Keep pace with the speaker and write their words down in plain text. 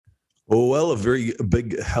Well, a very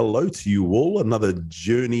big hello to you all. Another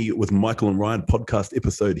Journey with Michael and Ryan podcast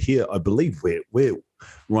episode here. I believe we're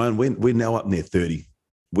Ryan. We're now up near 30.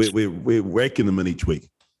 We're raking them in each week.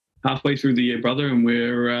 Halfway through the year, brother, and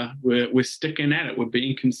we're sticking at it. We're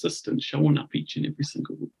being consistent, showing up each and every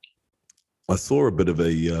single week. I saw a bit of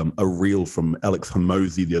a reel from Alex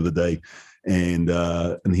Hormozi the other day,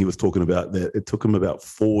 and he was talking about that it took him about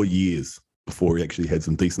 4 years before he actually had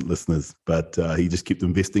some decent listeners, but he just kept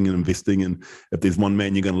investing, and if there's one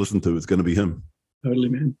man you're going to listen to, it's going to be him. Totally,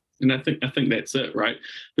 man. And I think that's it, right?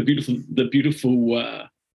 The beautiful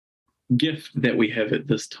gift that we have at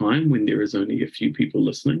this time, when there is only a few people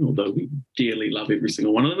listening, although we dearly love every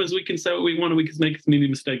single one of them, is we can say what we want and we can make as many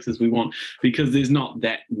mistakes as we want, because there's not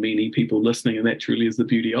that many people listening, and that truly is the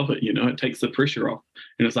beauty of it. It takes the pressure off,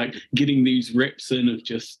 and it's like getting these reps in of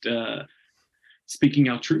just speaking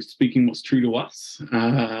our truth, speaking what's true to us,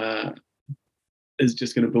 is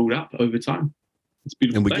just going to build up over time. It's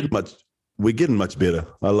beautiful. And we're getting much better.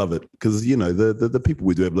 I love it, because the people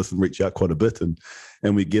we do have listen reach out quite a bit, and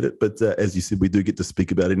we get it. But as you said, we do get to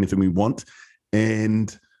speak about anything we want.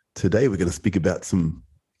 And today we're going to speak about some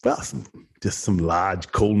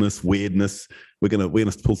large coolness, weirdness. We're going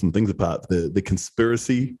to pull some things apart. The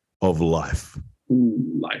conspiracy of life.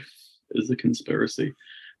 Ooh, life is a conspiracy.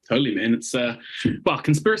 Totally, man. It's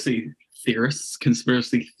conspiracy theorists,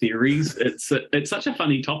 conspiracy theories. It's such a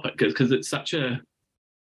funny topic because it's such a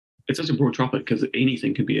broad topic, because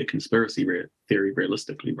anything can be a conspiracy theory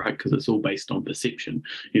realistically, right? Because it's all based on perception.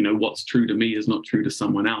 What's true to me is not true to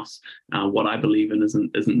someone else. What I believe in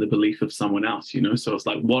isn't the belief of someone else. So it's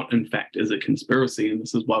like, what in fact is a conspiracy? And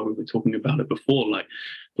this is why we were talking about it before. Like,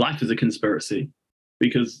 life is a conspiracy,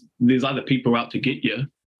 because there's either people out to get you,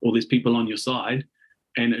 or there's people on your side.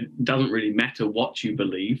 And it doesn't really matter what you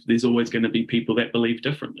believe. There's always going to be people that believe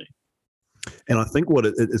differently. And I think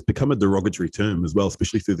it's become a derogatory term as well,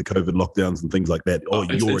 especially through the COVID lockdowns and things like that.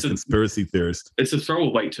 You're a conspiracy theorist. It's a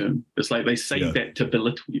throwaway term. It's like they say that to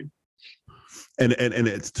belittle you. And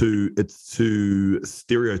it's to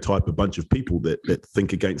stereotype a bunch of people that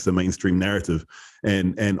think against the mainstream narrative.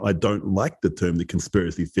 And I don't like the term the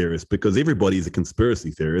conspiracy theorist, because everybody is a conspiracy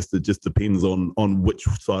theorist. It just depends on which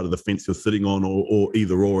side of the fence you're sitting on, or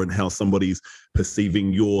either or, and how somebody's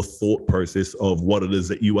perceiving your thought process of what it is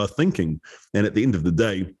that you are thinking. And at the end of the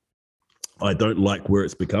day, I don't like where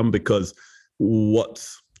it's become, because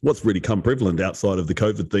what's really come prevalent outside of the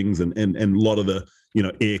COVID things and a lot of the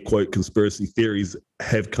air quote conspiracy theories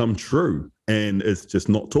have come true, and it's just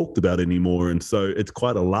not talked about anymore. And so it's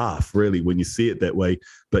quite a laugh, really, when you see it that way.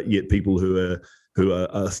 But yet people who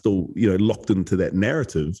are still locked into that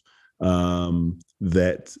narrative,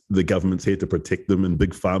 that the government's here to protect them and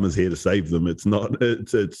big pharma's here to save them. It's not.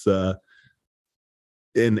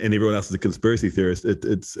 And everyone else is a conspiracy theorist.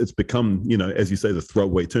 It's become, as you say, the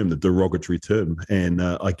throwaway term, the derogatory term. And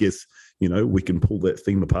I guess, we can pull that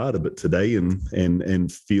theme apart a bit today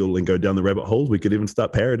and feel and go down the rabbit holes. We could even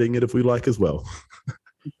start parodying it if we like as well.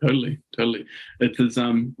 Totally. It is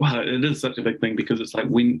it is such a big thing, because it's like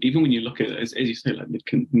when you look at it, as you say, like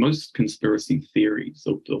most conspiracy theories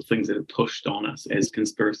or things that are pushed on us as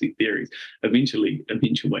conspiracy theories eventually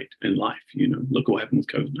eventuate in life. Look what happened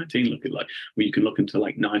with COVID-19. Look at you can look into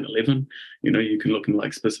 9/11. You can look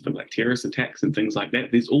into specific terrorist attacks and things like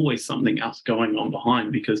that. There's always something else going on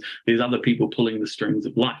behind, because there's other people pulling the strings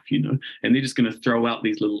of life. And they're just going to throw out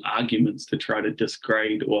these little arguments to try to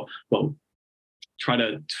disgrade or try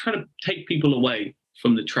to take people away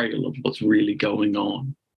from the trail of what's really going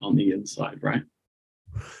on the inside, right?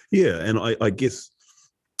 Yeah, and I guess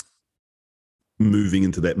moving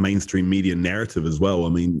into that mainstream media narrative as well. I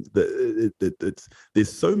mean,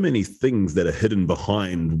 there's so many things that are hidden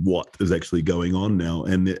behind what is actually going on now,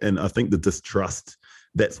 and I think the distrust,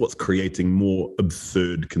 that's what's creating more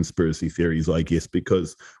absurd conspiracy theories, I guess,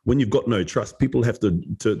 because when you've got no trust, people have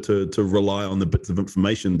to rely on the bits of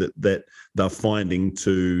information that they're finding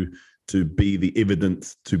to be the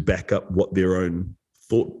evidence to back up what their own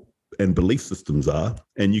thought and belief systems are.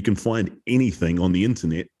 And you can find anything on the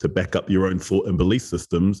internet to back up your own thought and belief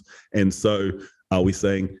systems. And so are we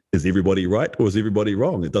saying, is everybody right or is everybody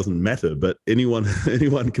wrong? It doesn't matter, but anyone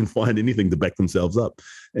can find anything to back themselves up.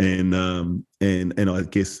 And I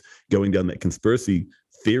guess going down that conspiracy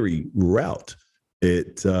theory route,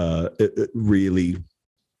 it really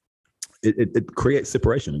creates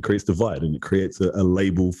separation, it creates divide, and it creates a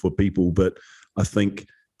label for people. But I think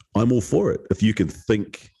I'm all for it. If you can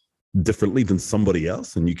think differently than somebody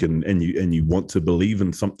else, and you want to believe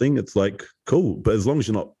in something, it's like, cool. But as long as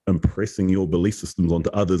you're not impressing your belief systems onto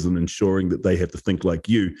others and ensuring that they have to think like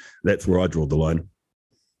you, that's where I draw the line.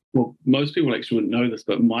 Well, most people actually wouldn't know this,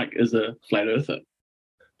 but Mike is a flat earther.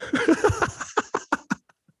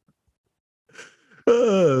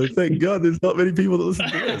 Oh, thank God there's not many people that listen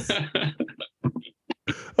to this.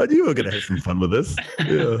 I knew we were going to have some fun with this.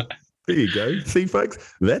 Yeah. There you go. See,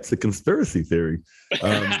 folks, that's a conspiracy theory.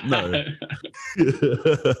 No.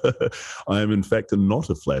 I am, in fact, not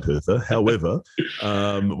a flat earther. However, we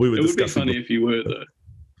were It would be discussing... funny if you were, though.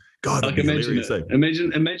 God, that'd Like, be imagine hilarious.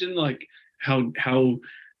 it. Imagine like how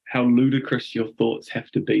ludicrous your thoughts have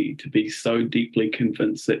to be so deeply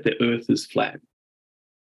convinced that the Earth is flat.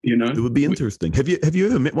 You know, It would be interesting. Have you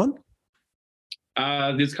ever met one?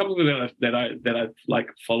 There's a couple of them that I like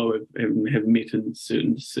follow and have met in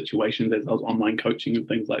certain situations as I was online coaching and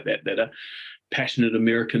things like that are passionate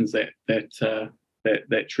Americans that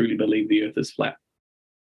truly believe the Earth is flat.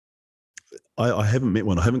 I haven't met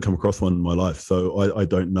one. I haven't come across one in my life, so I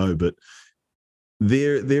don't know. But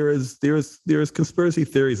there is conspiracy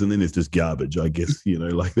theories, and then there's just garbage. I guess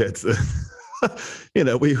like that's.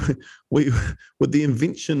 We with the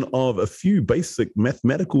invention of a few basic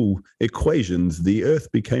mathematical equations, the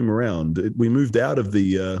Earth became round. We moved out of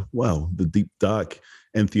the deep, dark,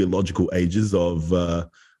 and theological ages of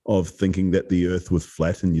thinking that the Earth was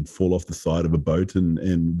flat and you'd fall off the side of a boat,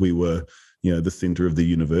 and we were the center of the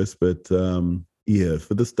universe. But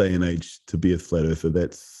for this day and age, to be a flat earther,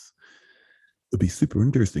 it'd be super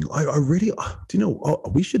interesting. I really,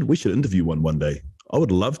 we should interview one day. I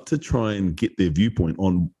would love to try and get their viewpoint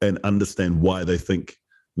on and understand why they think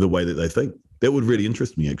the way that they think. That would really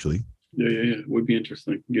interest me, actually. Yeah. It would be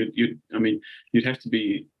interesting. You'd have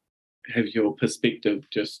to have your perspective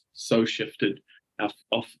just so shifted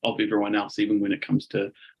off everyone else, even when it comes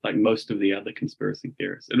to like most of the other conspiracy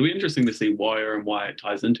theorists. It'll be interesting to see why it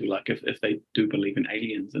ties into, like, if they do believe in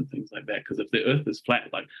aliens and things like that. Because if the Earth is flat,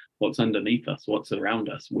 like, what's underneath us, what's around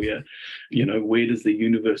us, where does the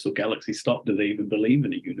universal galaxy stop? Do they even believe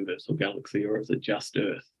in a universal galaxy, or is it just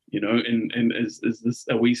Earth? And is this,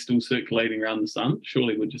 are we still circulating around the sun?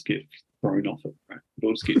 Surely we'd just get thrown off it, right?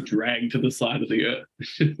 We'll just get dragged to the side of the Earth,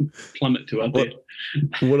 plummet to our death.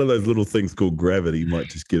 One of those little things called gravity might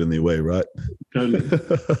just get in their way, right? Totally.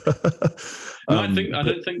 I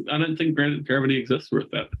don't think gravity exists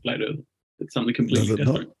with that flat Earth. It's something completely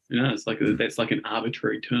different. It's like that's like an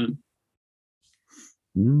arbitrary term.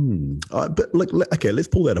 But okay, let's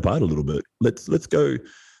pull that apart a little bit. Let's go.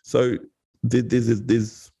 So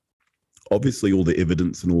there's obviously all the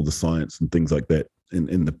evidence and all the science and things like that,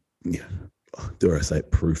 and the dare I say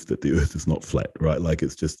it, proof that the Earth is not flat, right? Like,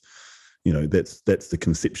 it's just that's the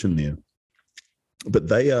conception there. But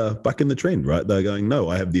they are bucking the trend, right? They're going, no,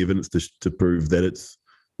 I have the evidence to prove that it's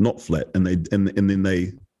not flat, and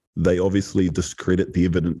then they obviously discredit the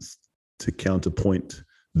evidence to counterpoint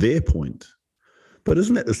their point. But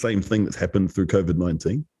isn't that the same thing that's happened through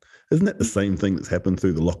COVID-19? Isn't that the same thing that's happened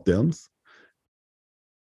through the lockdowns?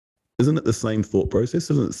 Isn't it the same thought process?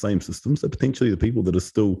 Isn't it the same system? So potentially the people that are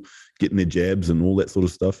still getting their jabs and all that sort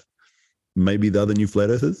of stuff, maybe they're the new flat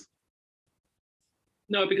earthers?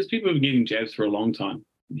 No, because people have been getting jabs for a long time.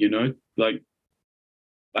 Like,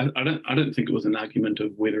 I don't think it was an argument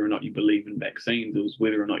of whether or not you believe in vaccines. It was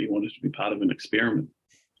whether or not you wanted to be part of an experiment.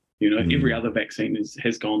 Every other vaccine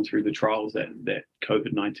has gone through the trials that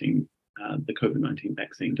COVID-19, the COVID-19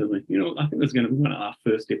 vaccine doesn't. I think there's going to be one of our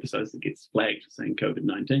first episodes that gets flagged for saying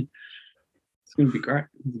COVID-19. It's going to be great.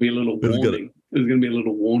 There'll be a little warning. There's going to be a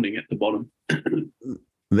little warning at the bottom.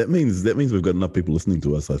 That means we've got enough people listening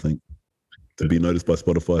to us, I think, to be noticed by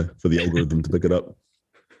Spotify for the algorithm to pick it up.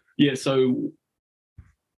 Yeah. So,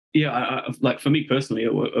 I like, for me personally,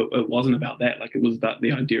 it wasn't about that. Like, it was about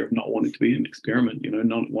the idea of not wanting to be an experiment.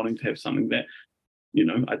 Not wanting to have something that,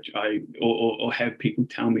 or have people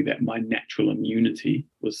tell me that my natural immunity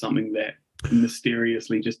was something that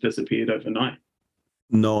mysteriously just disappeared overnight.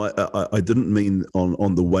 No, I didn't mean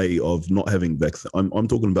on the way of not having vaccine. I'm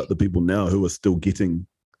talking about the people now who are still getting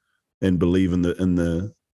and believe in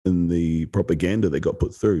the propaganda that got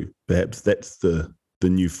put through. Perhaps that's the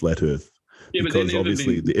new flat Earth. Yeah, because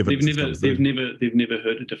obviously the evidence they've never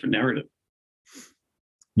heard a different narrative.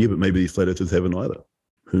 Yeah, but maybe these flat earthers haven't either.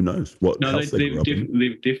 Who knows what house they grew up in?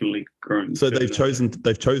 They've definitely grown. So they've chosen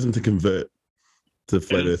to convert to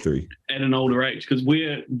flat earthery at an older age, because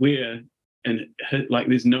we're and like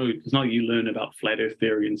it's not like you learn about flat earth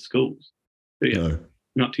theory in schools. No. You're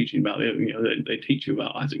not teaching about it. They teach you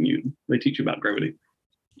about Isaac Newton. They teach you about gravity.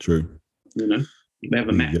 True. They have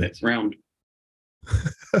a map that's round.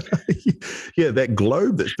 Yeah, that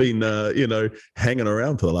globe that's been hanging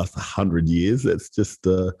around for the last 100 years. That's just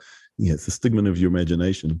it's a stigma of your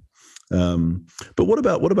imagination. But what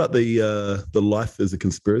about the life as a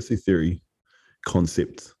conspiracy theory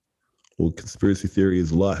concept? or conspiracy theory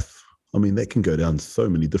is life. I mean, that can go down so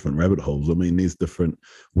many different rabbit holes. I mean, there's different.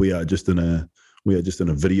 We are just in a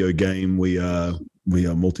video game. We are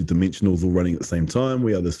multi-dimensionals all running at the same time.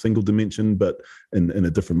 We are the single dimension, but in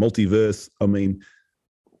a different multiverse. I mean,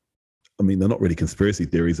 they're not really conspiracy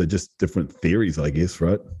theories. They're just different theories, I guess,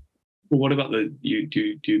 right? Well, what about do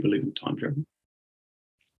you believe in time travel?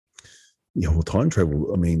 Yeah, well, time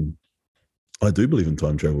travel. I mean, I do believe in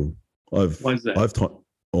time travel. Why is that?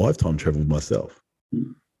 I've time traveled myself.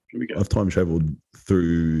 Here we go. I've time traveled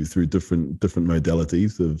through different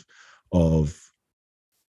modalities of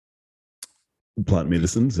plant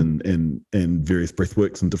medicines and various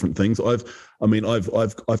breathworks and different things. I've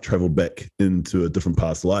traveled back into a different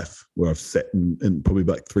past life where I've sat in probably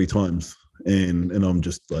back 3 times, and I'm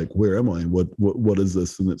just like, where am I? What is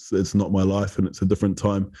this? And it's not my life, and it's a different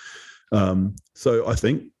time. So I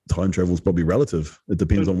think time travel is probably relative. It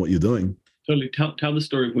depends on what you're doing. Totally. Tell the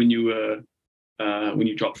story of when you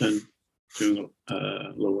dropped in doing a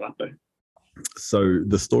little latte. So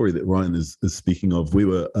the story that Ryan is speaking of, we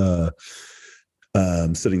were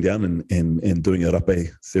sitting down and doing a rape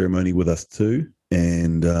ceremony with us too,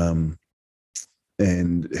 and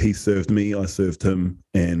he served me, I served him,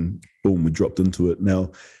 and boom, we dropped into it. Now,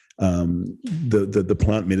 the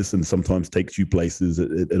plant medicine sometimes takes you places.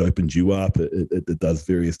 It opens you up. It does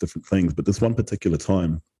various different things. But this one particular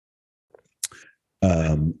time,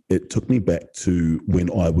 it took me back to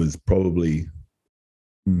when I was probably,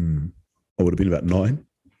 I would have been about 9.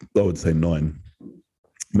 I would say 9,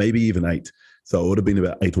 maybe even 8. So I would have been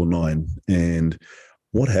about 8 or 9. And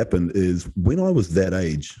what happened is when I was that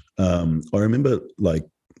age, I remember like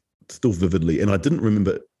still vividly, and I didn't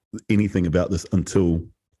remember anything about this until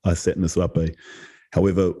I sat in this rape.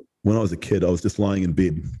 However, when I was a kid, I was just lying in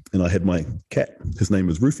bed and I had my cat. His name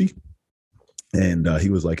was Roofy. And he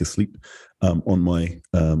was like asleep on my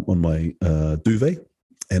duvet.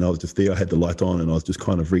 And I was just there. I had the light on and I was just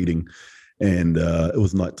kind of reading. And it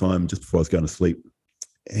was nighttime just before I was going to sleep.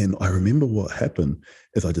 And I remember what happened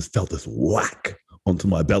is I just felt this whack onto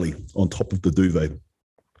my belly on top of the duvet.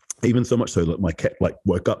 Even so much so that my cat like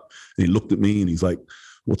woke up and he looked at me and he's like,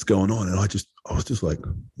 what's going on? And I was just like,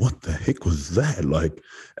 what the heck was that? Like,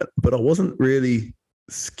 but I wasn't really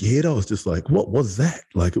scared. I was just like, what was that?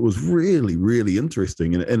 Like, it was really, really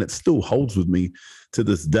interesting. And it still holds with me to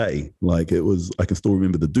this day. Like I can still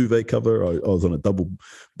remember the duvet cover. I was on a double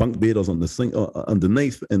bunk bed. I was on the sink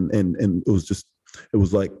underneath and it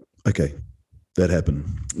was like, okay, that happened.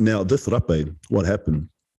 Now this rape, what happened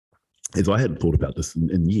is I hadn't thought about this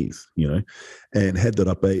in years, and had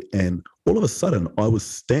that rape, and all of a sudden I was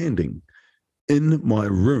standing in my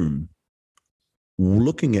room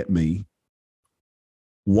looking at me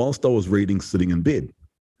whilst I was reading, sitting in bed.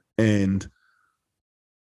 And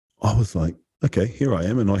I was like, okay, here I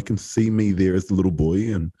am, and I can see me there as the little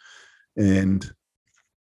boy, and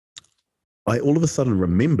I all of a sudden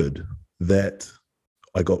remembered that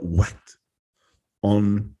I got whacked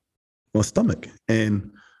on my stomach.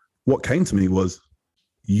 And what came to me was,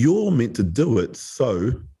 you're meant to do it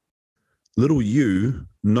so little you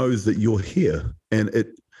knows that you're here, and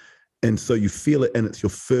so you feel it, and it's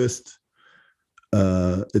your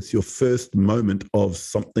first moment of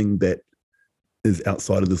something that is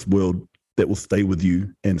outside of this world that will stay with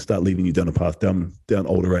you and start leading you down a path down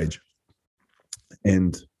older age.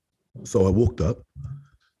 And so I walked up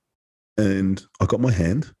and I got my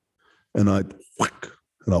hand and I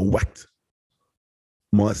whacked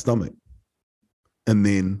my stomach. And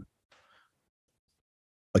then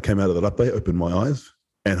I came out of the rape, opened my eyes,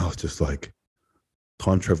 and I was just like,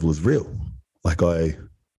 time travel is real. Like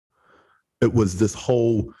it was this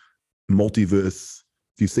whole multiverse.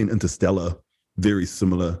 If you've seen Interstellar, very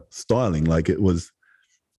similar styling. Like it was.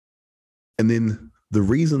 And then the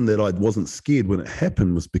reason that I wasn't scared when it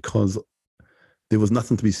happened was because there was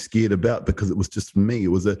nothing to be scared about, because it was just me. It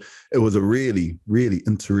was a really, really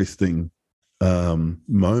interesting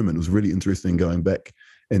moment. It was really interesting going back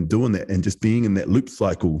and doing that and just being in that loop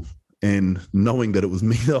cycle and knowing that it was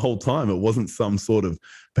me the whole time. It wasn't some sort of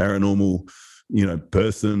paranormal,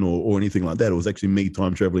 person or anything like that. It was actually me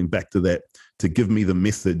time traveling back to that to give me the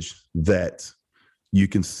message that you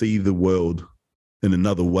can see the world in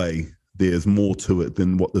another way. There's more to it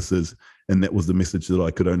than what this is. And that was the message that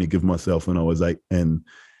I could only give myself when I was 8. And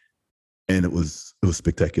it was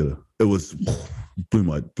spectacular. It was blew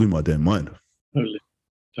my damn mind.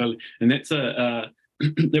 Totally. And that's that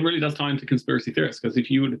really does tie into conspiracy theorists, because if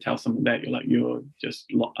you were to tell someone that, you're just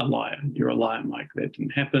a liar. You're a liar, Mike. That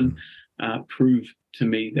didn't happen. Prove to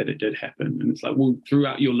me that it did happen. And it's like, well,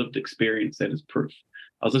 throughout your lived experience, that is proof.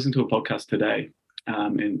 I was listening to a podcast today,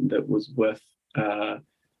 and that was with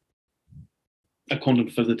a quantum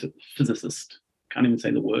physicist. Can't even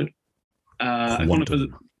say the word.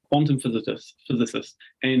 Quantum physicist,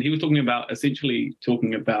 and he was essentially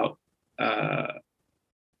talking about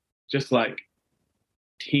just like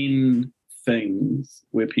 10 things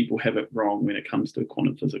where people have it wrong when it comes to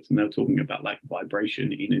quantum physics, and they're talking about like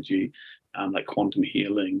vibration, energy, like quantum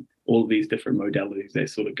healing, all of these different modalities that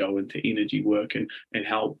sort of go into energy work, and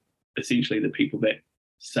how essentially the people that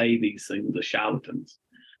say these things are charlatans.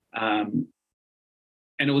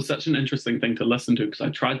 And it was such an interesting thing to listen to, because I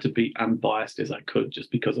tried to be unbiased as I could,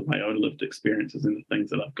 just because of my own lived experiences and the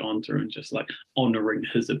things that I've gone through, and just like honoring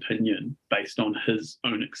his opinion based on his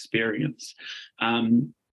own experience.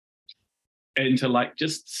 And to like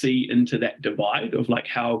just see into that divide of like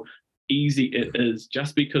how easy it is,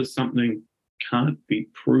 just because something can't be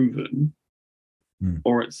proven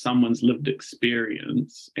or it's someone's lived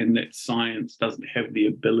experience, and that science doesn't have the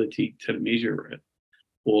ability to measure it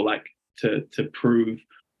or like to prove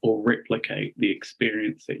or replicate the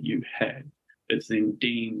experience that you had, it's then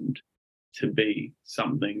deemed to be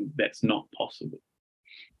something that's not possible.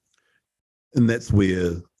 And that's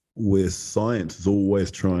where science is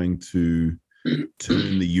always trying to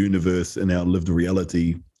turn the universe and our lived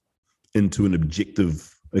reality into an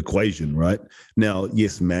objective equation, right? Now,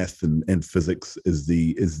 yes, math and physics is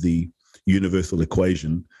the universal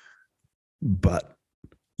equation, but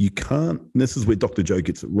you can't. This is where Dr. Joe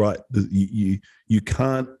gets it right. You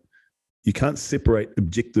can't separate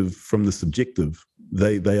objective from the subjective.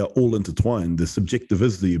 They are all intertwined. The subjective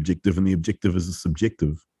is the objective, and the objective is the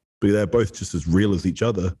subjective. But they're both just as real as each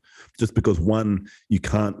other. Just because one, you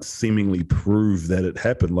can't seemingly prove that it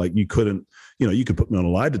happened. Like you couldn't, you could put me on a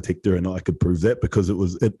lie detector and I could prove that because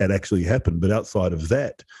it actually happened. But outside of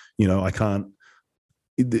that, I can't.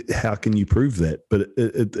 How can you prove that? But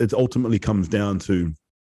it ultimately comes down to,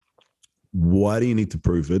 why do you need to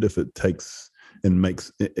prove it if it takes and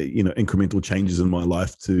makes incremental changes in my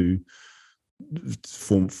life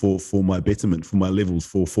for my betterment, for my levels,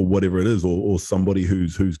 for whatever it is, or somebody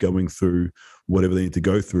who's going through whatever they need to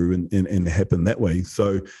go through and happen that way.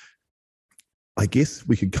 So I guess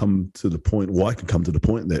we could come to the point, I could come to the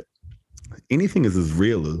point that anything is as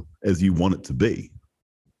real as you want it to be.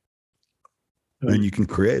 And you can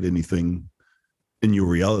create anything in your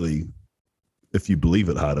reality if you believe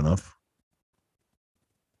it hard enough.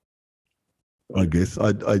 I guess.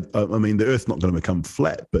 I mean, the Earth's not going to become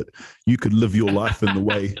flat, but you could live your life in the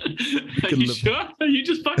way. Are you sure? You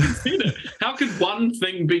just fucking said it. How could one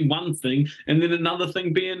thing be one thing and then another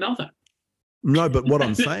thing be another? No, but what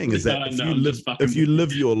I'm saying is that if you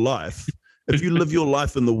live your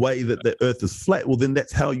life in the way that the Earth is flat, well, then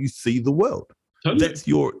that's how you see the world. Totally.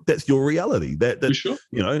 That's your reality. That sure?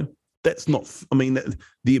 That's not. I mean,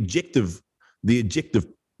 the objective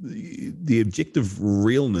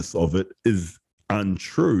realness of it is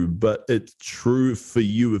untrue, but it's true for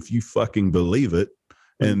you if you fucking believe it,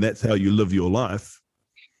 and that's how you live your life.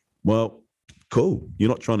 Well, cool. You're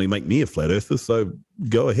not trying to make me a flat earther, so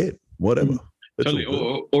go ahead. Whatever. Totally.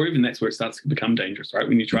 Or even that's where it starts to become dangerous, right?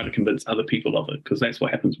 When you try to convince other people of it, because that's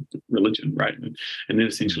what happens with religion, right? And then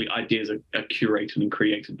essentially ideas are curated and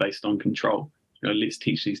created based on control. Let's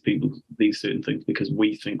teach these people these certain things because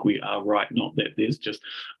we think we are right, not that there's just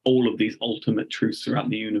all of these ultimate truths throughout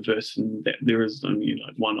the universe, and that there is only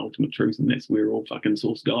like one ultimate truth, and that's we're all fucking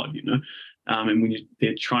source God, And when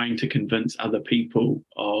they're trying to convince other people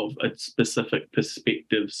of a specific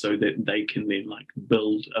perspective so that they can then like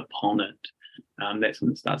build upon it, that's when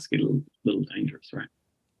it starts to get a little dangerous, right?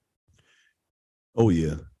 Oh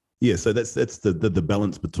yeah. So that's the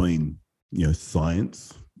balance between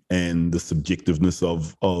science and the subjectiveness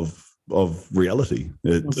of reality.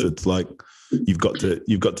 It's like you've got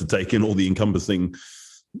to take in all the encompassing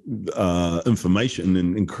information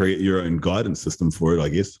and create your own guidance system for it, I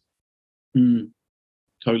guess.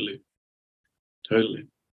 Totally.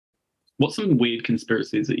 What's some weird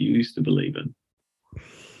conspiracies that you used to believe in?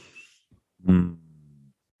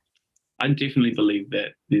 I definitely believe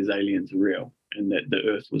that there's aliens real, and that the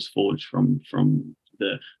Earth was forged from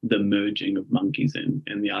the merging of monkeys and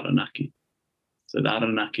the Aranaki. So the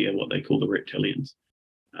Aranaki are what they call the reptilians.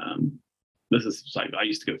 This is like, I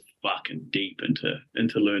used to go fucking deep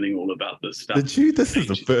into learning all about this stuff. Did you? This is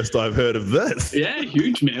the first I've heard of this. Yeah,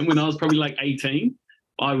 huge, man. When I was probably like 18,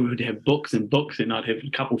 I would have books and books, and I'd have a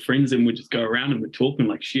couple of friends, and we'd just go around and we'd talk and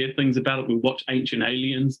like share things about it. We'd watch Ancient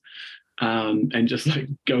Aliens. And just like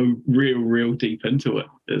go real deep into it.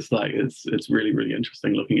 It's like it's really, really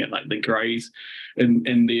interesting looking at like the Greys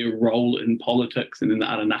and their role in politics, and then the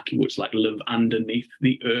Aranaki, which like live underneath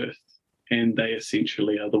the earth, and they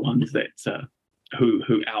essentially are the ones that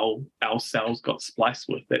who our cells got spliced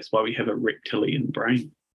with. That's why we have a reptilian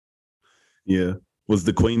brain. Yeah. Was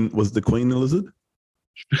the queen a lizard?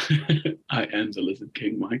 I am the lizard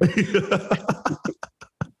king, Mike.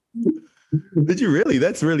 Did you really?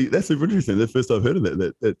 That's super interesting. The first I've heard of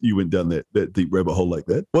that you went down that deep rabbit hole like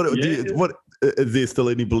that. What is there still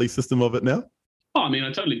any belief system of it now? Oh, I mean,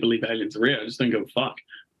 I totally believe aliens are real. I just don't give a fuck.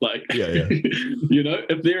 Like, yeah. You know,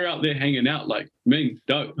 if they're out there hanging out, like,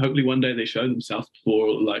 dope. Hopefully one day they show themselves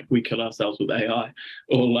before, like, we kill ourselves with AI.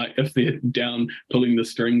 Or, like, if they're down pulling the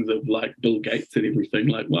strings of, like, Bill Gates and everything,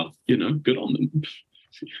 like, well, you know, good on them.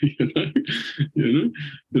 you know,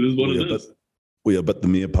 it is what it is. We are but the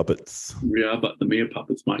mere puppets. We are but the mere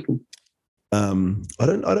puppets, Michael. I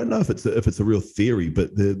don't know if it's a real theory, but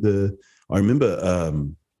I remember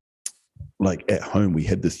like at home we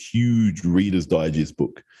had this huge Reader's Digest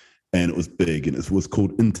book, and it was big, and it was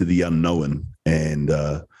called Into the Unknown, and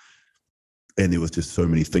there was just so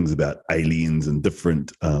many things about aliens and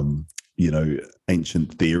different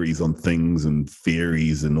ancient theories on things and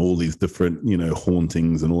fairies and all these different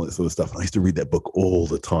hauntings and all that sort of stuff. And I used to read that book all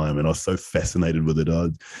the time, and I was so fascinated with it.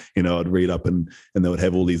 I'd read up and they would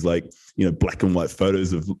have all these black and white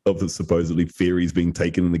photos of supposedly fairies being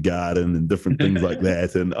taken in the garden and different things like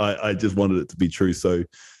that. And I just wanted it to be true. So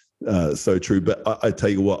true. But I tell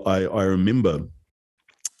you what, I remember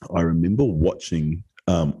watching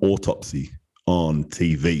Autopsy on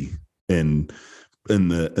TV and in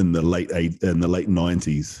the late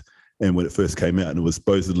 90s, and when it first came out, and it was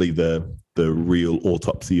supposedly the real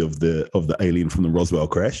autopsy of the alien from the Roswell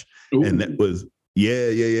crash. Ooh. And that was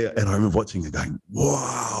and I remember watching it going,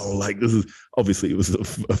 wow, like this is obviously, it was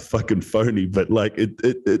a fucking phony, but like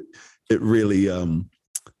it really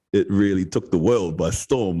took the world by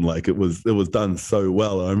storm. Like it was done so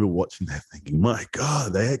well. I remember watching that thinking, my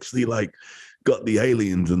God, they actually like got the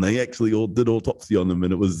aliens and they actually all did autopsy on them,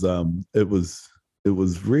 and it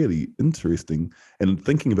was really interesting. And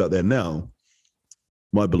thinking about that now,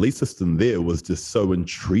 my belief system there was just so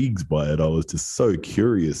intrigued by it. I was just so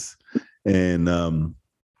curious. And I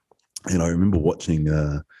remember watching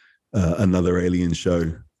another alien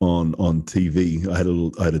show on TV. I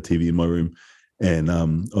had a TV in my room, and I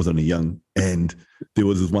was only young. And there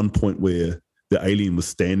was this one point where the alien was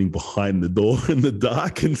standing behind the door in the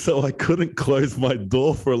dark, and so I couldn't close my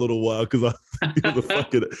door for a little while because I think there was a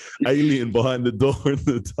fucking alien behind the door in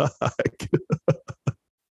the dark.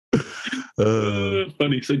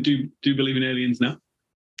 Funny. So, do you believe in aliens now?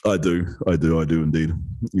 I do indeed.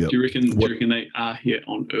 Yeah. Do you reckon they are here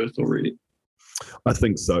on Earth already? I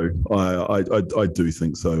think so. I do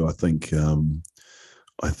think so. I think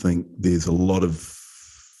there's a lot of.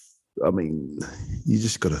 I mean, you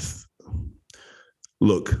just got to.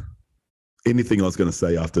 Look, anything I was going to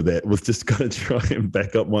say after that was just going to try and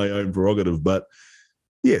back up my own prerogative. But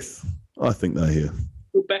yes, I think they're here.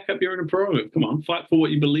 Well, back up your own prerogative. Come on, fight for what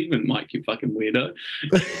you believe in, Mike, you fucking weirdo.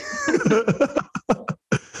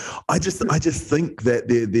 I just think that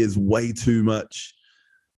there's way too much.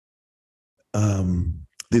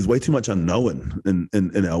 There's way too much unknown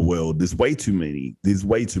in our world. There's way too many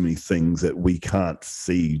things that we can't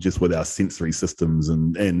see just with our sensory systems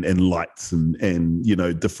and lights and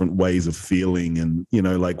different ways of feeling. And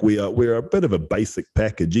like we're a bit of a basic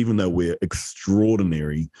package. Even though we're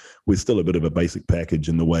extraordinary, we're still a bit of a basic package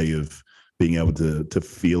in the way of being able to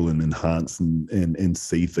feel and enhance and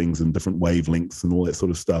see things in different wavelengths and all that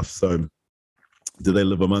sort of stuff. So do they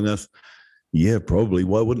live among us? Yeah, probably.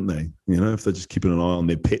 Why wouldn't they? If they're just keeping an eye on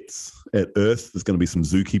their pets at Earth, there's going to be some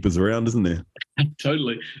zookeepers around, isn't there?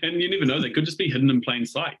 Totally. And you never know. They could just be hidden in plain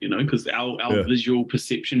sight, because our visual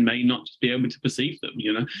perception may not just be able to perceive them,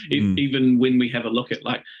 Even when we have a look at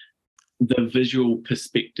like the visual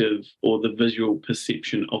perspective or the visual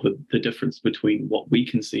perception of the difference between what we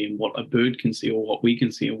can see and what a bird can see, or what we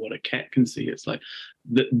can see and what a cat can see. It's like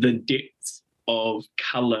the depths of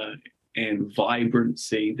color and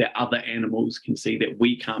vibrancy that other animals can see that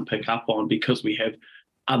we can't pick up on because we have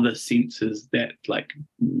other senses that like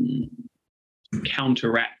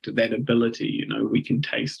counteract that ability. We can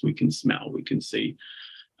taste, we can smell, we can see,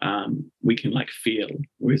 we can like feel,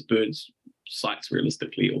 whereas birds sights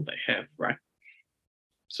realistically all they have, right?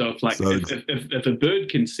 So if a bird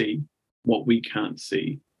can see what we can't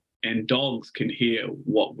see and dogs can hear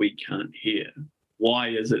what we can't hear, why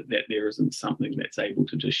is it that there isn't something that's able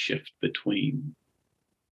to just shift between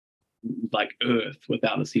like Earth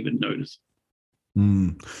without us even noticing?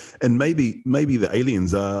 And maybe the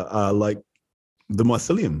aliens are like the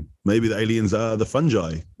mycelium. Maybe the aliens are the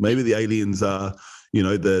fungi. Maybe the aliens are,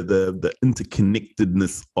 the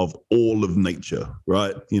interconnectedness of all of nature,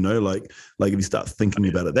 right? Like if you start thinking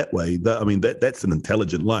about it that way, that's an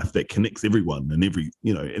intelligent life that connects everyone and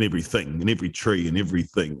and everything and every tree and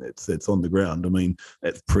everything that's on the ground. I mean,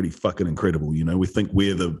 that's pretty fucking incredible. We think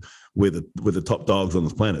we're the top dogs on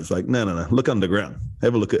this planet. It's like, no. Look underground.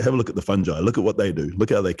 Have a look at the fungi. Look at what they do.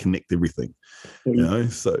 Look how they connect everything.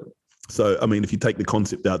 So I mean, if you take the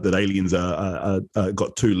concept out that aliens are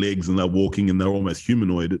got two legs and they're walking and they're almost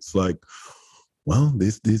humanoid, it's like, well,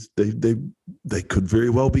 they could very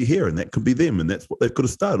well be here, and that could be them, and that's what they could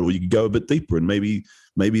have started. Or you could go a bit deeper, and maybe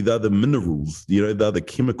they're the minerals, they're the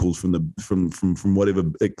chemicals from whatever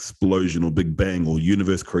explosion or Big Bang or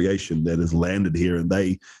universe creation that has landed here, and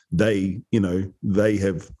they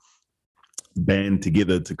have band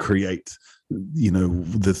together to create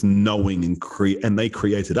this knowing and they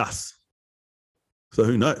created us. So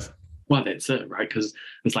who knows? Well, that's it, right? Because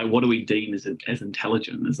it's like, what do we deem as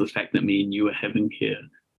intelligent? Is the fact that me and you are having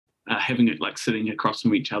it like sitting across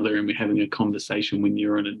from each other and we're having a conversation when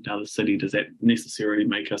you're in another city, does that necessarily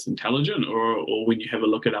make us intelligent? Or when you have a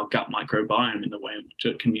look at our gut microbiome and the way in which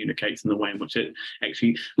it communicates and the way in which it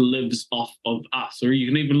actually lives off of us? Or you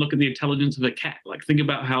can even look at the intelligence of a cat. Like, think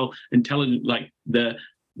about how intelligent, like the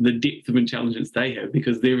depth of intelligence they have,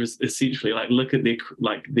 because there is essentially, like, look at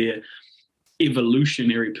their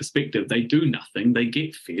evolutionary perspective. They do nothing, they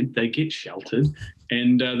get fed, they get sheltered,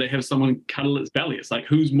 and they have someone cuddle its belly. It's like,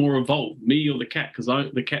 who's more evolved, me or the cat? Because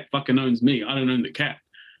the cat fucking owns me, I don't own the cat.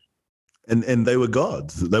 And they were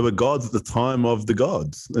gods at the time of the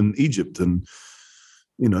gods in Egypt. And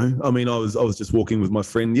I mean, I was just walking with my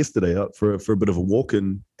friend yesterday out for a bit of a walk,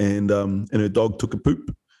 and her dog took a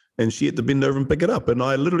poop and she had to bend over and pick it up. And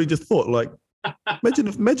I literally just thought, like, imagine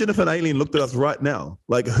if an alien looked at us right now.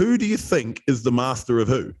 Like, who do you think is the master of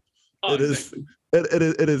who? Oh, it exactly.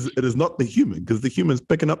 It is not the human, because the human's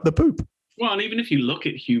picking up the poop. Well, and even if you look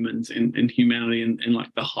at humans and humanity and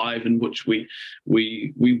like the hive in which we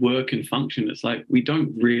work and function, it's like, we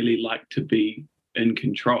don't really like to be in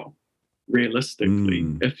control, realistically,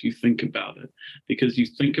 if you think about it. Because you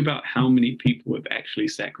think about how many people have actually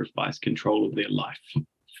sacrificed control of their life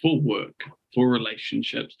for work, for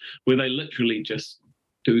relationships, where they literally just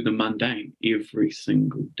do the mundane every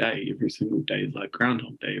single day. Every single day is like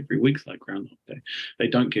Groundhog Day. Every week's like Groundhog Day. They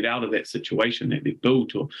don't get out of that situation that they've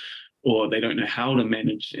built, or they don't know how to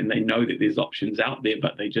manage, and they know that there's options out there,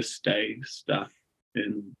 but they just stay stuck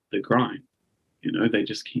in the grind. They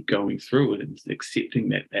just keep going through it and accepting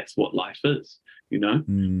that that's what life is,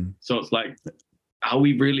 So it's like, are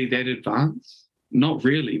we really that advanced? Not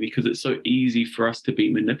really, because it's so easy for us to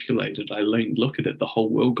be manipulated. Look at it, the whole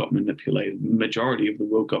world got manipulated. The majority of the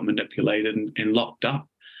world got manipulated and locked up,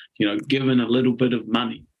 given a little bit of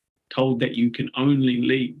money, told that you can only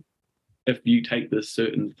leave if you take this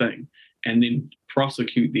certain thing, and then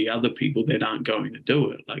prosecute the other people that aren't going to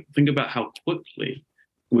do it. Like, think about how quickly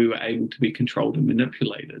we were able to be controlled and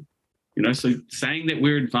manipulated. So saying that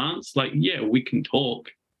we're advanced, like, yeah, we can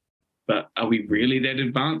talk, but are we really that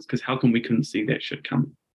advanced? Because how come we couldn't see that shit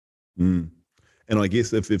coming? And I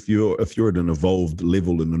guess if you're at an evolved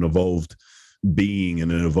level and an evolved being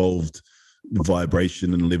and an evolved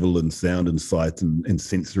vibration and level and sound and sight and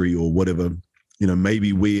sensory or whatever,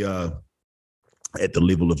 maybe we are at the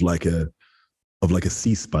level of like a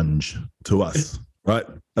sea sponge to us, right?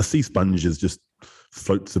 A sea sponge is just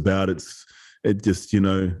floats about. It just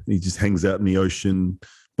he just hangs out in the ocean.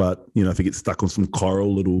 But if it gets stuck on some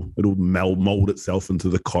coral, it'll mold itself into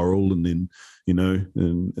the coral, and then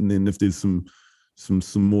and then if there's some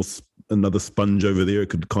more another sponge over there, it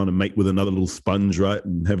could kind of mate with another little sponge, right,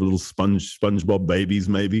 and have a little SpongeBob babies,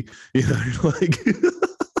 maybe, like.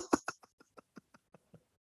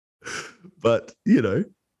 But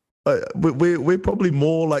we're probably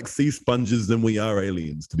more like sea sponges than we are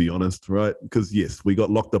aliens, to be honest, right? Because yes, we got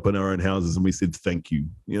locked up in our own houses and we said thank you.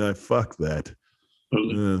 Fuck that.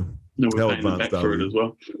 No, we're paying back for it as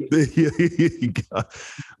well.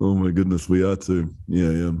 Oh my goodness, we are too.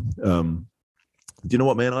 Yeah. Do you know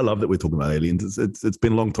what, man? I love that we're talking about aliens. It's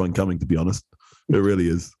been a long time coming, to be honest. It really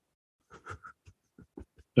is.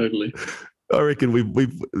 Totally. I reckon we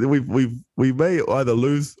may either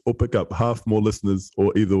lose or pick up half more listeners,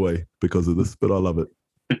 or either way, because of this. But I love it.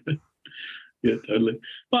 Yeah, totally.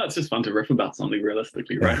 Well, it's just fun to riff about something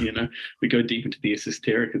realistically, right? We go deep into the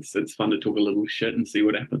esoteric. It's fun to talk a little shit and see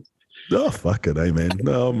what happens. Oh, fuck it, hey, man.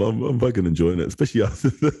 No, I'm fucking enjoying it, especially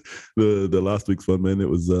after the last week's one, man. It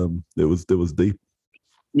was deep. It was deep.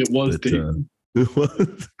 It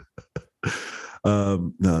was.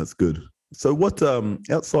 No, it's good. So what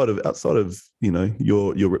outside of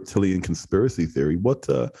your reptilian conspiracy theory, what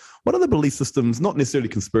other belief systems, not necessarily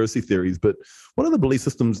conspiracy theories, but what are the belief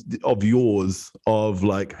systems of yours of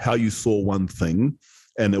like how you saw one thing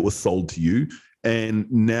and it was sold to you, and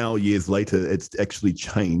now years later it's actually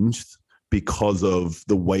changed because of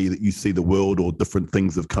the way that you see the world, or different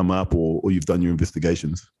things have come up, or you've done your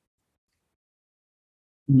investigations?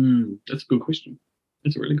 That's a good question.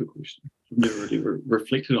 That's a really good question. I've never really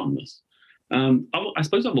reflected on this. I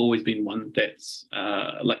suppose I've always been one that's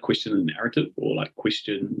like question the narrative, or like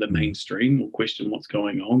question the mainstream, or question what's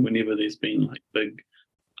going on whenever there's been like big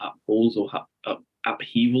upfalls or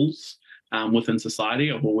upheavals within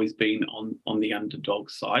society. I've always been on the underdog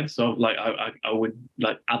side. So like I would,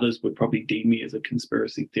 like, others would probably deem me as a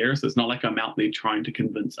conspiracy theorist. It's not like I'm out there trying to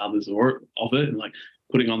convince others of it and like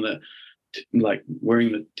putting on the like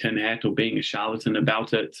wearing the tin hat or being a charlatan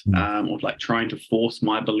about it, or like trying to force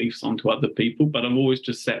my beliefs onto other people. But I've always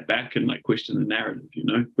just sat back and like question the narrative,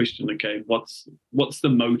 question, okay, what's the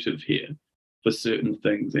motive here for certain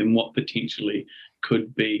things, and what potentially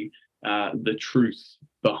could be the truth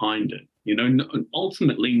behind it,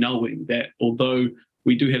 ultimately knowing that although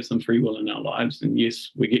we do have some free will in our lives, and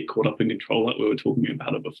yes, we get caught up in control like we were talking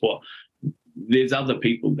about it before, there's other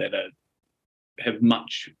people that have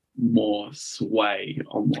much more sway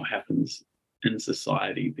on what happens in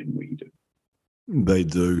society than we do. They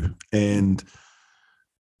do. And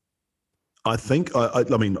I think, I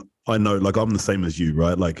mean, I know, like, I'm the same as you,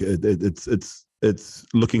 right? Like it's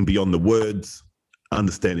looking beyond the words,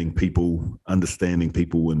 understanding people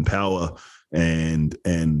in power, and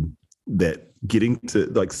that getting to,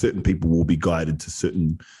 like, certain people will be guided to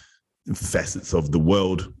certain facets of the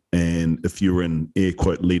world. And if you're in air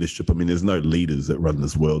quote leadership, I mean, there's no leaders that run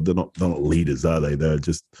this world. They're not leaders, are they? They're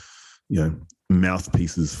just,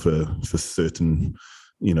 mouthpieces for certain,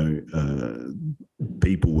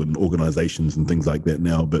 people and organizations and things like that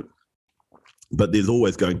now. But there's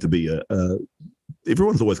always going to be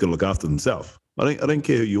everyone's always going to look after themselves. I don't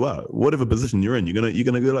care who you are, whatever position you're in, you're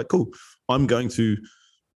gonna go like, cool, I'm going to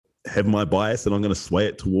have my bias and I'm going to sway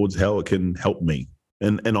it towards how it can help me.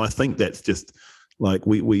 And I think that's just like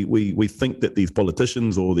we think that these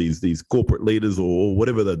politicians or these corporate leaders or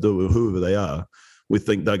whatever they do, or whoever they are, we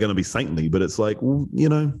think they're going to be saintly, but it's like, well,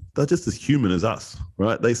 they're just as human as us,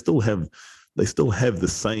 right? They still have the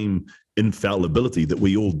same infallibility that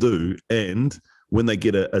we all do. And when they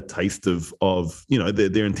get a taste of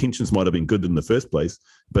their intentions might have been good in the first place,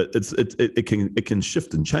 but it can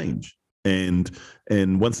shift and change. And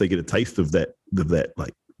once they get a taste of that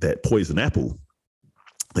poison apple,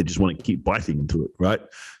 they just want to keep biting into it, right?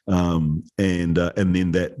 And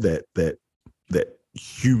then that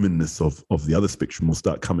humanness of the other spectrum will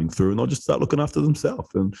start coming through, and they'll just start looking after themselves.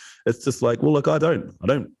 And it's just like, well, look, I don't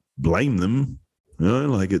blame them,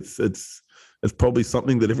 like it's probably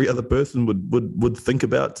something that every other person would think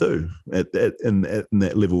about too at that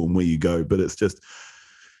level and where you go. But it's just,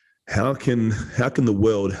 how can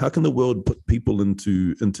the world put people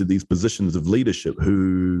into these positions of leadership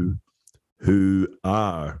who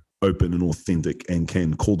are open and authentic and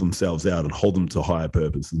can call themselves out and hold them to higher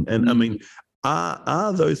purpose? And I mean,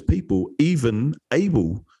 are those people even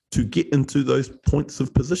able to get into those points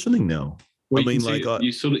of positioning now? Well, I mean, like,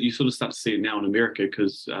 you sort of start to see it now in America,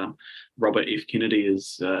 because Robert F. Kennedy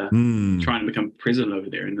is trying to become president over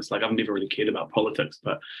there, and it's like, I've never really cared about politics,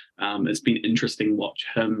 but it's been interesting to watch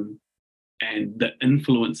him and the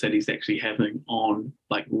influence that he's actually having on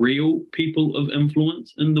like real people of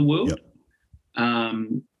influence in the world. Yep.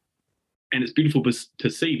 And it's beautiful to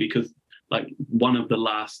see, because like one of the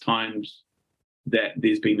last times that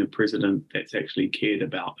there's been a president that's actually cared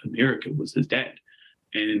about America was his dad.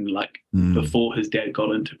 And like before his dad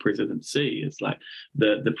got into presidency, it's like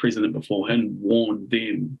the president before him warned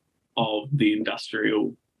them of the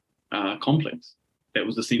industrial complex that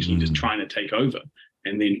was essentially just trying to take over.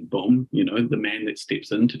 And then boom, the man that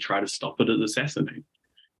steps in to try to stop it is assassinated.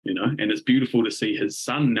 And it's beautiful to see his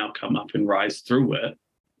son now come up and rise through it,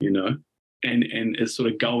 and is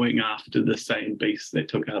sort of going after the same beast that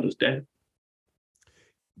took out his dad.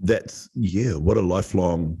 That's, what a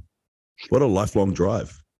lifelong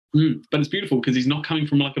drive. But it's beautiful because he's not coming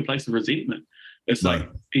from like a place of resentment. It's like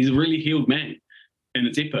he's a really healed man, and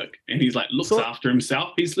it's epic. And he's like looks after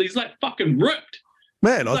himself. He's like fucking ripped.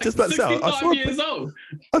 Man, I was just about to say,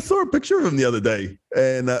 I saw a picture of him the other day,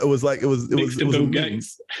 and it was Bill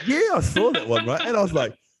Gates. Yeah, I saw that one, right? And I was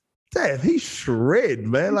like, damn, he's shred,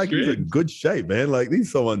 man. Like, he's in good shape, man. Like,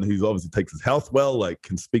 he's someone who's obviously takes his health well, like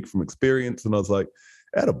can speak from experience. And I was like,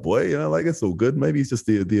 attaboy, like, it's all good. Maybe he's just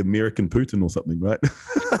the American Putin or something, right?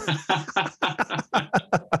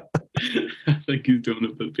 I think he's doing a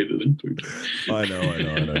bit better than Pooja. I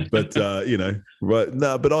know. But right?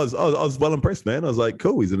 No, but I was well impressed, man. I was like,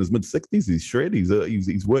 cool. He's in his mid-60s. He's shred.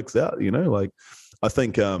 He's works out. Like I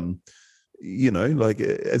think like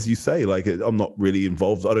as you say, like I'm not really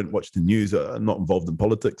involved. I don't watch the news. I'm not involved in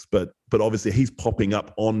politics, but obviously he's popping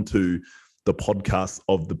up onto the podcasts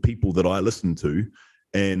of the people that I listen to,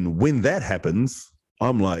 and when that happens,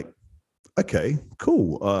 I'm like, okay,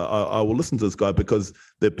 cool. I will listen to this guy because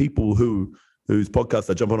there are people whose podcasts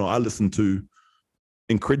I jump on. I listen to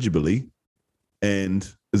incredibly,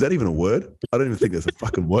 and is that even a word? I don't even think that's a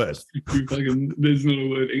fucking word. There's not a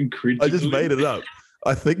word, incredibly. I just made it up.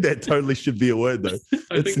 I think that totally should be a word, though.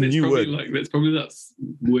 It's a new word. That's probably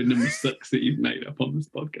word number 6 that you've made up on this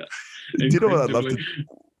podcast. Do you know what I'd love to?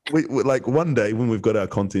 We like one day when we've got our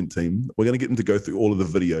content team, we're going to get them to go through all of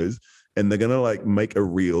the videos, and they're going to like make a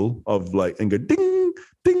reel of like and go ding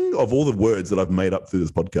ding of all the words that I've made up through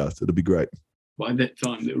this podcast. It'll be great. By that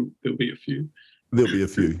time, there'll be a few. There'll be a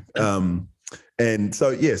few. And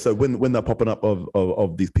so so when they're popping up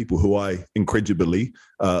of these people who I incredibly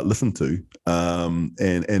listen to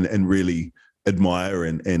and really admire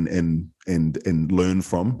and learn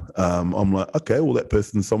from, I'm like, okay, well that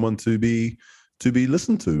person's someone to be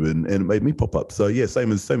listened to, and it made me pop up. So yeah,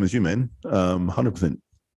 same as you, man. 100%.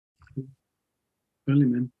 Really,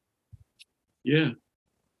 man. Yeah.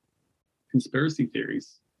 Conspiracy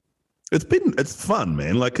theories. It's fun,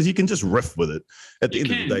 man. Like, because you can just riff with it. At the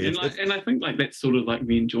end of the day, and I think like that's sort of like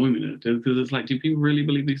the enjoyment of it, because it's like, do people really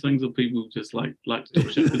believe these things, or people just like to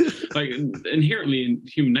talk shit? Like inherently in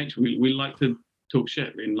human nature, we like to talk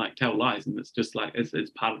shit and like tell lies, and it's just like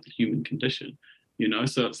it's part of the human condition.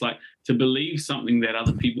 So it's like to believe something that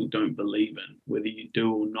other people don't believe in, whether you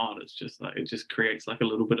do or not, it's just like it just creates like a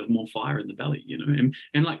little bit of more fire in the belly,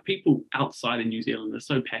 and like people outside of New Zealand are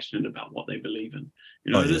so passionate about what they believe in.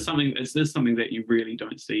 There's something that you really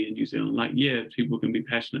don't see in New Zealand. Like, yeah, people can be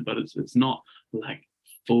passionate, but it's not like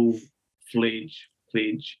full-fledged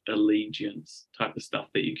pledge allegiance type of stuff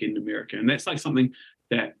that you get in America, and that's like something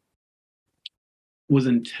that was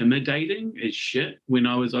intimidating as shit when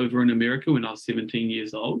I was over in America when I was 17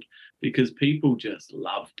 years old, because people just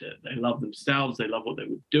loved it. They loved themselves. They loved what they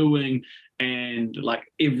were doing. And like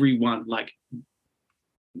everyone, like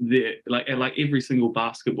every single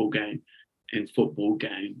basketball game and football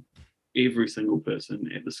game, every single person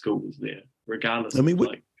at the school was there, regardless of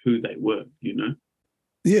like who they were,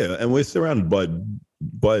 Yeah, and we're surrounded by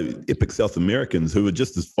epic South Americans who are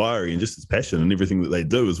just as fiery and just as passionate in everything that they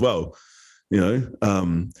do as well. Okay,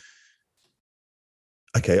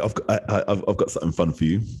 I've got something fun for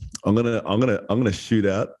you. I'm gonna shoot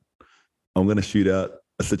out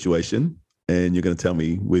a situation, and you're gonna tell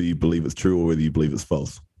me whether you believe it's true or whether you believe it's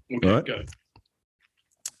false. Okay, all right? Go.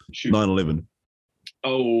 Shoot. 9/11.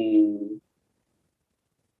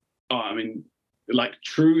 I mean, like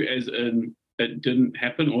true as in it didn't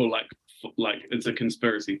happen, or like it's a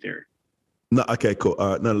conspiracy theory. No, okay, cool. All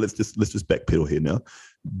right, no, let's just backpedal here now.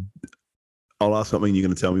 I'll ask something. You're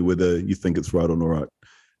going to tell me whether you think it's right or not right.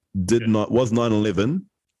 Was 9/11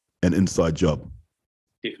 an inside job?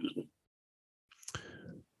 Definitely.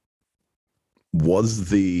 Was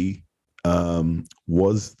the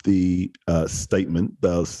statement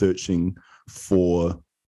they were searching for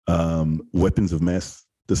weapons of mass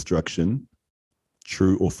destruction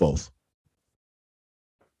true or false?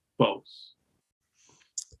 False.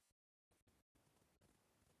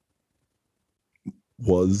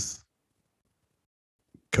 Was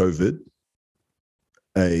COVID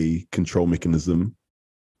a control mechanism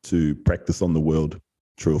to practice on the world,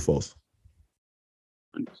 true or false?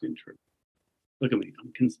 100% true. Look at me, I'm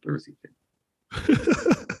a conspiracy theory.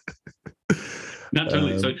 No,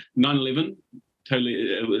 totally. So 9/11, totally,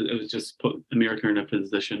 it was just put America in a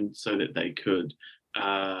position so that they could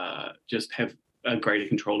just have a greater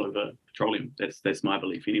control over petroleum. That's my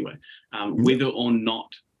belief anyway. Whether or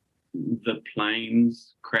not the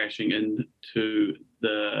planes crashing into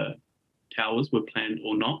the towers were planned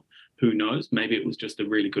or not, who knows? Maybe it was just a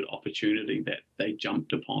really good opportunity that they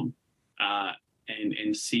jumped upon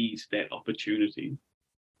and seized that opportunity.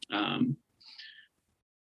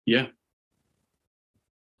 Yeah.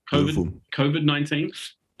 COVID-19,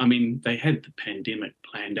 I mean, they had the pandemic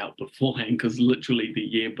planned out beforehand, because literally the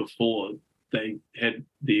year before they had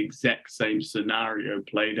the exact same scenario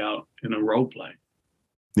played out in a role play.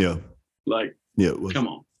 Yeah. Like, yeah, come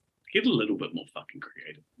on, get a little bit more fucking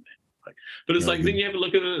creative than that. Like, but it's like, then you have a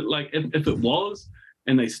look at it, like if it was,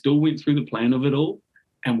 and they still went through the plan of it all,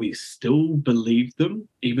 and we still believed them,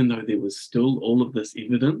 even though there was still all of this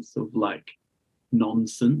evidence of like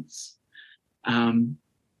nonsense.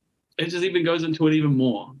 It just even goes into it even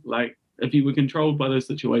more. Like, if you were controlled by this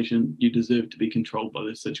situation, you deserve to be controlled by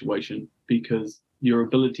this situation, because your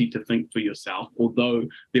ability to think for yourself, although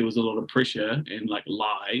there was a lot of pressure and like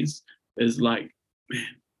lies, is like, man,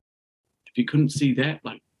 if you couldn't see that,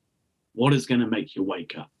 like, what is going to make you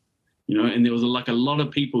wake up? And there was like a lot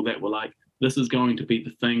of people that were like, this is going to be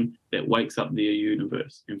the thing that wakes up the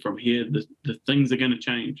universe. And from here, the things are going to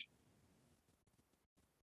change.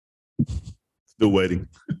 Still waiting.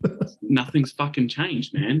 Nothing's fucking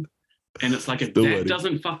changed, man. And it's like, if Still that waiting.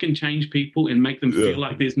 doesn't fucking change people and make them feel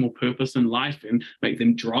like there's more purpose in life and make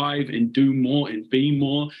them drive and do more and be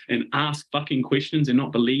more and ask fucking questions and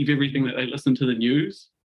not believe everything that they listen to the news,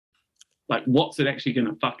 like, what's it actually going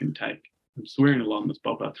to fucking take? I'm swearing along this,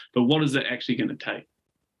 Bob, but what is it actually going to take?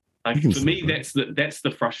 Like, for me, that's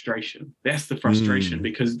the frustration. That's the frustration,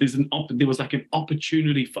 because there was like an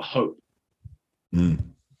opportunity for hope.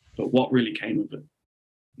 But what really came of it?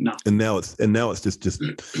 Nothing. And now it's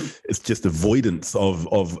just avoidance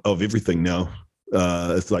of everything now.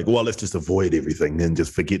 It's like, well, let's just avoid everything and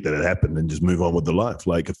just forget that it happened and just move on with the life,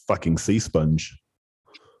 like a fucking sea sponge.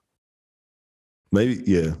 Maybe,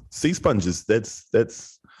 yeah. Sea sponges,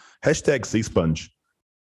 that's hashtag sea sponge.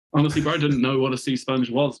 Honestly, bro, I didn't know what a sea sponge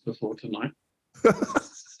was before tonight.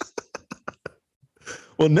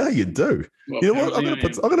 Well, now you do. Well, you know what? I'm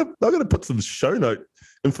gonna put some show note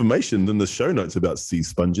information in the show notes about sea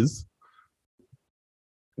sponges.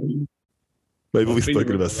 Maybe we've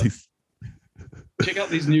spoken about sea. Check out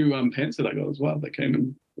these new pants that I got as well. They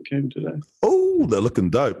came today. Oh, they're looking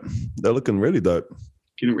dope. They're looking really dope.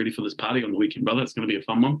 Getting ready for this party on the weekend, brother. It's going to be a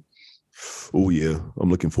fun one. Oh yeah,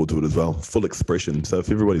 I'm looking forward to it as well. Full expression. So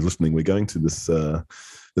if everybody's listening, we're going to this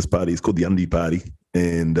party. It's called the Undie Party,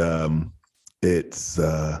 and it's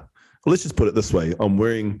well, let's just put it this way. I'm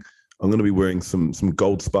going to be wearing some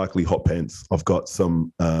gold sparkly hot pants. I've got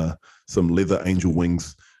some leather angel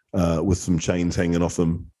wings with some chains hanging off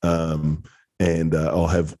them, and I'll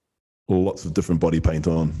have lots of different body paint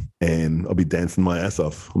on, and I'll be dancing my ass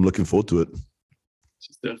off. I'm looking forward to it.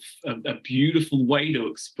 Just a beautiful way to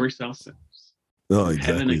express ourselves. Oh,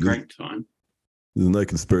 exactly. Having a great time. There's no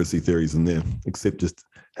conspiracy theories in there, except just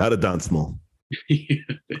how to dance more. Yeah,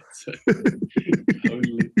 that's it.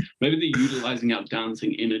 Totally. Maybe they're utilizing our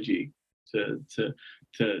dancing energy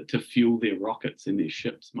to fuel their rockets and their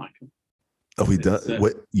ships, Michael. Oh,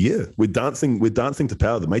 we're dancing to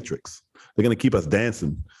power the Matrix. They're going to keep us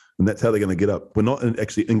dancing. And that's how they're going to get up. We're not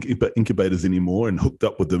actually incubators anymore and hooked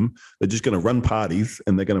up with them. They're just going to run parties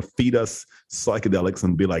and they're going to feed us psychedelics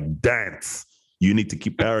and be like, dance. You need to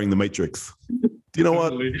keep powering the Matrix. Do you know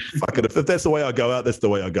what? Fuck it. If that's the way I go out, that's the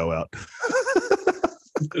way I go out.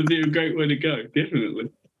 It'd be a great way to go.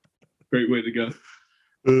 Definitely. Great way to go.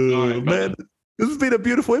 Right, man, this has been a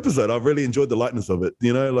beautiful episode. I've really enjoyed the lightness of it.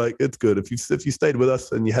 Like, it's good. If you stayed with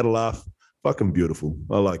us and you had a laugh, fucking beautiful.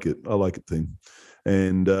 I like it, team.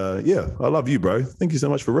 And yeah, I love you, bro. Thank you so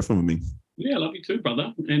much for riffing with me. Yeah, I love you too,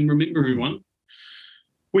 brother. And remember, everyone,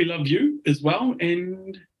 we love you as well.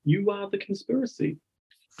 And you are the conspiracy.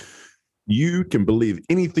 You can believe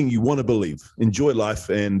anything you want to believe. Enjoy life,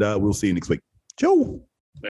 and we'll see you next week. Ciao.